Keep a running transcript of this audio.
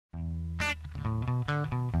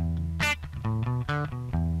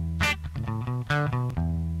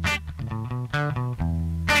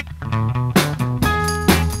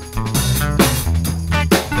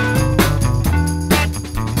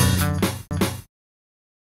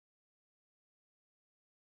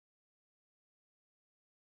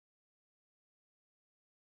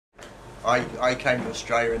I came to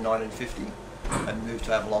Australia in 1950 and moved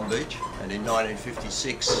to Avalon Beach, and in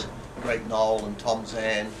 1956 Greg Knoll and Tom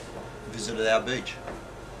Zan visited our beach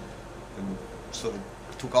and sort of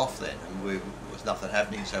took off then, and there was nothing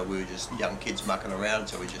happening, so we were just young kids mucking around,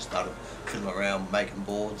 so we just started fiddling around making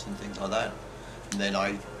boards and things like that. And then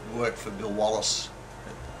I worked for Bill Wallace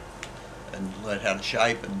and learned how to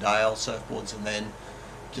shape and Dale surfboards, and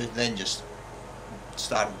then just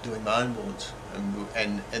started doing my own boards.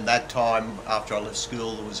 And that time, after I left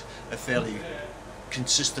school, there was a fairly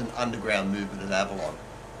consistent underground movement at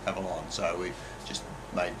Avalon. So we just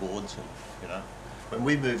made boards, and you know, when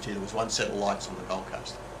we moved here, there was one set of lights on the Gold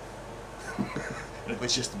Coast. And it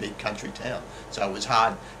was just a big country town, so it was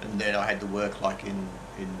hard. And then I had to work like in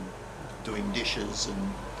doing dishes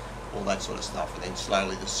and all that sort of stuff. And then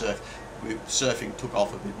slowly the surfing took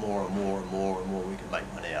off a bit more and more and more and more. We could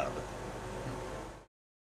make money out of it.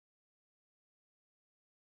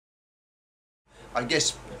 I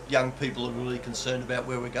guess young people are really concerned about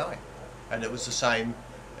where we're going, and it was the same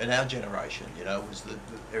in our generation. You know, it was that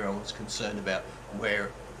everyone was concerned about where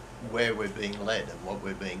we're being led and what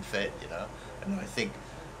we're being fed. You know, and I think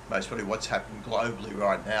most probably what's happening globally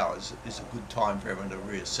right now is a good time for everyone to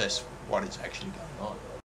reassess what is actually going on.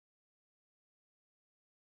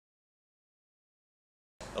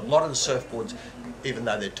 A lot of the surfboards, even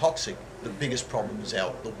though they're toxic, the biggest problem is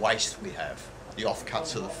the waste we have. The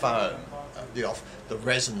offcuts of the foam, the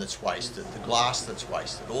resin that's wasted, the glass that's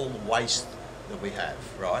wasted, all the waste that we have,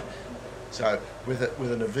 right? So with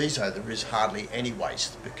an Aviso, there is hardly any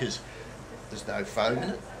waste because there's no foam in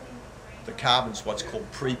it. The carbon's what's called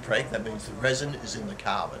pre-preg, that means the resin is in the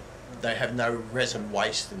carbon. They have no resin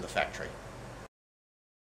waste in the factory.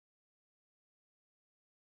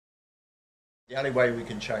 The only way we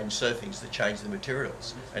can change surfing is to change the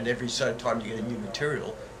materials, and every so time you get a new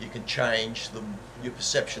material, you can change your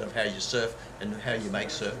perception of how you surf and how you make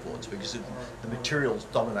surfboards, because the materials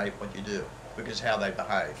dominate what you do, because how they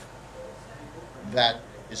behave. That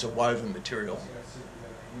is a woven material,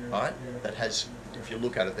 right? That has, if you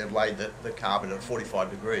look at it, they've laid the carbon at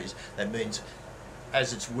 45 degrees. That means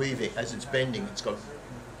as it's weaving, as it's bending, it's got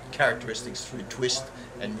characteristics through twist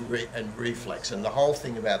and reflex, and the whole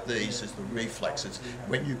thing about these is the reflex. It's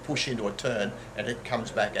when you push into a turn and it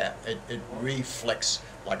comes back out, it reflects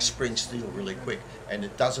like spring steel really quick, and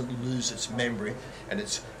it doesn't lose its memory, and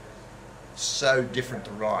it's so different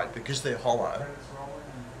to ride because they're hollow.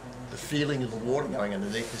 The feeling of the water going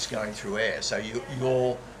underneath is going through air, so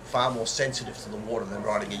you're far more sensitive to the water than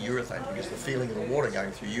riding a urethane, because the feeling of the water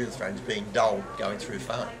going through urethane is being dulled going through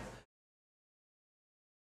foam.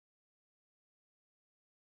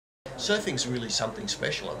 Surfing's really something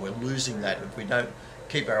special, and we're losing that. If we don't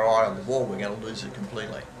keep our eye on the ball, we're going to lose it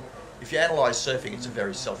completely. If you analyse surfing, it's a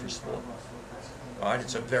very selfish sport, right?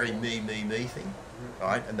 It's a very me thing,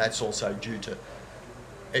 right? And that's also due to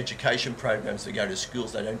education programs that go to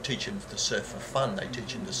schools. They don't teach them to surf for fun, they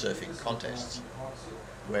teach them to surf in contests,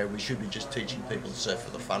 where we should be just teaching people to surf for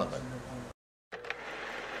the fun of it.